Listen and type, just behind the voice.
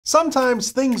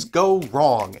Sometimes things go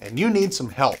wrong and you need some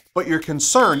help, but you're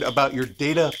concerned about your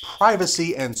data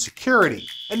privacy and security,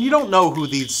 and you don't know who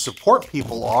these support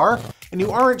people are, and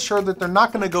you aren't sure that they're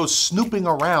not going to go snooping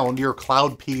around your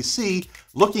cloud PC,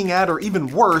 looking at, or even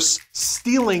worse,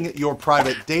 stealing your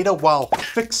private data while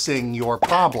fixing your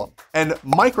problem. And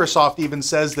Microsoft even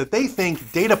says that they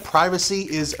think data privacy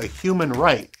is a human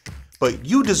right, but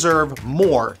you deserve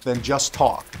more than just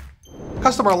talk.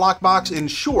 Customer Lockbox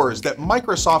ensures that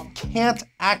Microsoft can't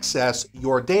access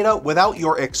your data without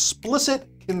your explicit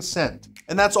consent.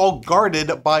 And that's all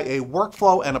guarded by a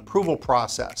workflow and approval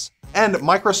process. And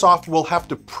Microsoft will have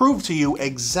to prove to you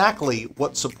exactly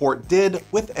what support did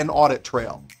with an audit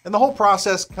trail. And the whole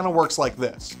process kind of works like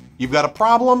this. You've got a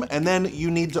problem, and then you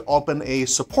need to open a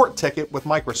support ticket with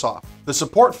Microsoft. The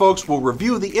support folks will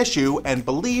review the issue and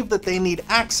believe that they need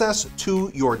access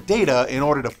to your data in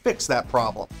order to fix that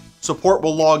problem. Support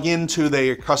will log into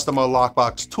the Customer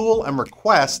Lockbox tool and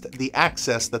request the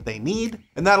access that they need,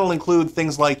 and that'll include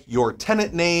things like your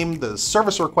tenant name, the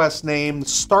service request name,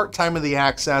 start time of the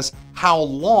access, how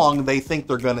long they think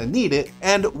they're going to need it,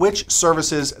 and which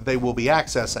services they will be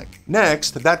accessing.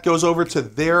 Next, that goes over to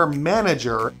their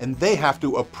manager, and they have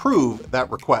to approve that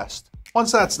request.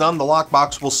 Once that's done, the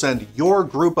Lockbox will send your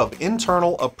group of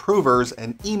internal approvers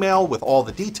an email with all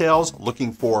the details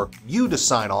looking for you to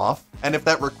sign off, and if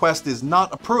that request is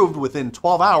not approved within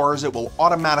 12 hours, it will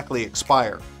automatically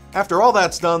expire. After all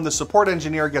that's done, the support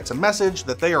engineer gets a message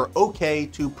that they are okay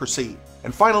to proceed.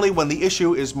 And finally, when the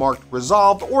issue is marked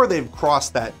resolved or they've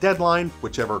crossed that deadline,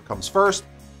 whichever comes first,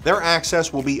 their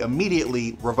access will be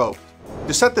immediately revoked.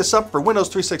 To set this up for Windows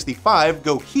 365,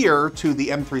 go here to the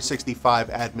M365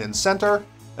 Admin Center,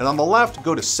 and on the left,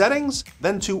 go to Settings,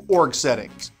 then to Org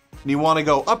Settings. And you want to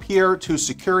go up here to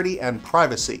Security and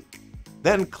Privacy.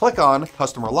 Then click on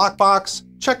Customer Lockbox,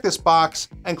 check this box,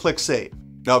 and click Save.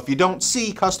 Now, if you don't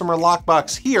see Customer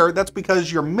Lockbox here, that's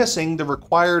because you're missing the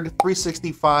required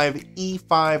 365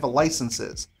 E5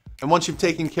 licenses. And once you've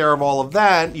taken care of all of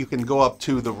that, you can go up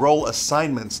to the role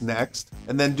assignments next,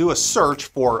 and then do a search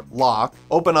for lock,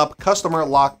 open up Customer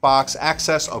Lockbox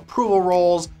access approval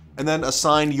roles, and then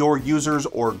assign your users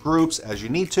or groups as you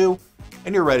need to,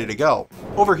 and you're ready to go.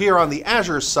 Over here on the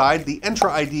Azure side, the Entra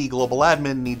ID Global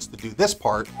Admin needs to do this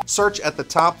part. Search at the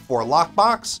top for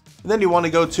Lockbox, and then you want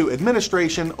to go to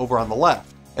Administration over on the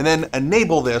left, and then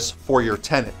enable this for your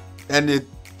tenant. And it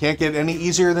can't get any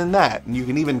easier than that. And you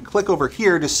can even click over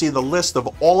here to see the list of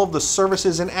all of the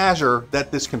services in Azure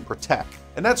that this can protect.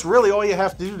 And that's really all you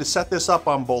have to do to set this up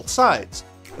on both sides.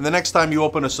 And the next time you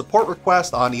open a support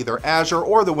request on either Azure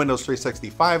or the Windows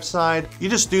 365 side, you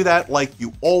just do that like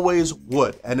you always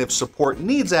would. And if support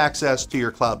needs access to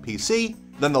your cloud PC,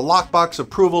 then the Lockbox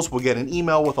approvals will get an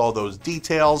email with all those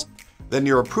details. Then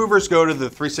your approvers go to the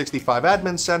 365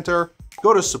 Admin Center,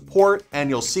 go to Support, and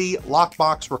you'll see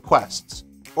Lockbox requests.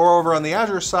 Or over on the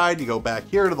Azure side, you go back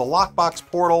here to the Lockbox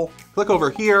portal, click over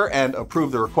here and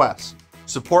approve the request.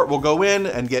 Support will go in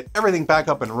and get everything back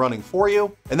up and running for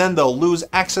you, and then they'll lose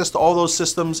access to all those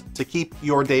systems to keep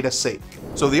your data safe.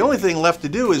 So the only thing left to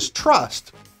do is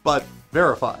trust, but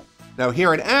verify. Now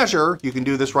here in Azure, you can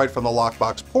do this right from the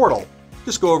Lockbox portal.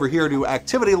 Just go over here to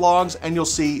Activity Logs and you'll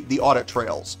see the audit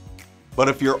trails. But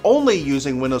if you're only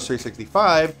using Windows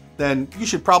 365, then you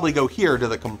should probably go here to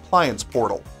the Compliance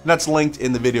portal. And that's linked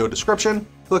in the video description.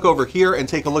 Click over here and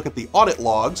take a look at the audit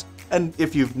logs. And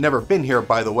if you've never been here,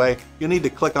 by the way, you'll need to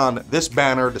click on this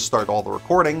banner to start all the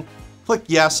recording. Click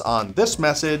yes on this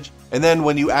message. And then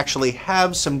when you actually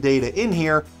have some data in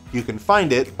here, you can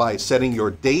find it by setting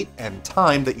your date and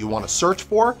time that you want to search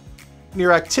for. And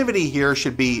your activity here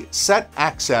should be set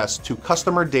access to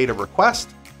customer data request,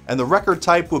 and the record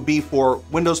type would be for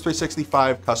Windows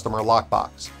 365 Customer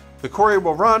Lockbox. The query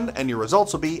will run and your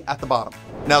results will be at the bottom.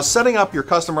 Now, setting up your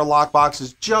Customer Lockbox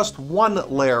is just one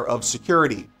layer of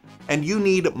security, and you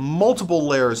need multiple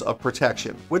layers of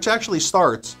protection, which actually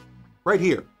starts right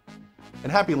here.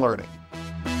 And happy learning.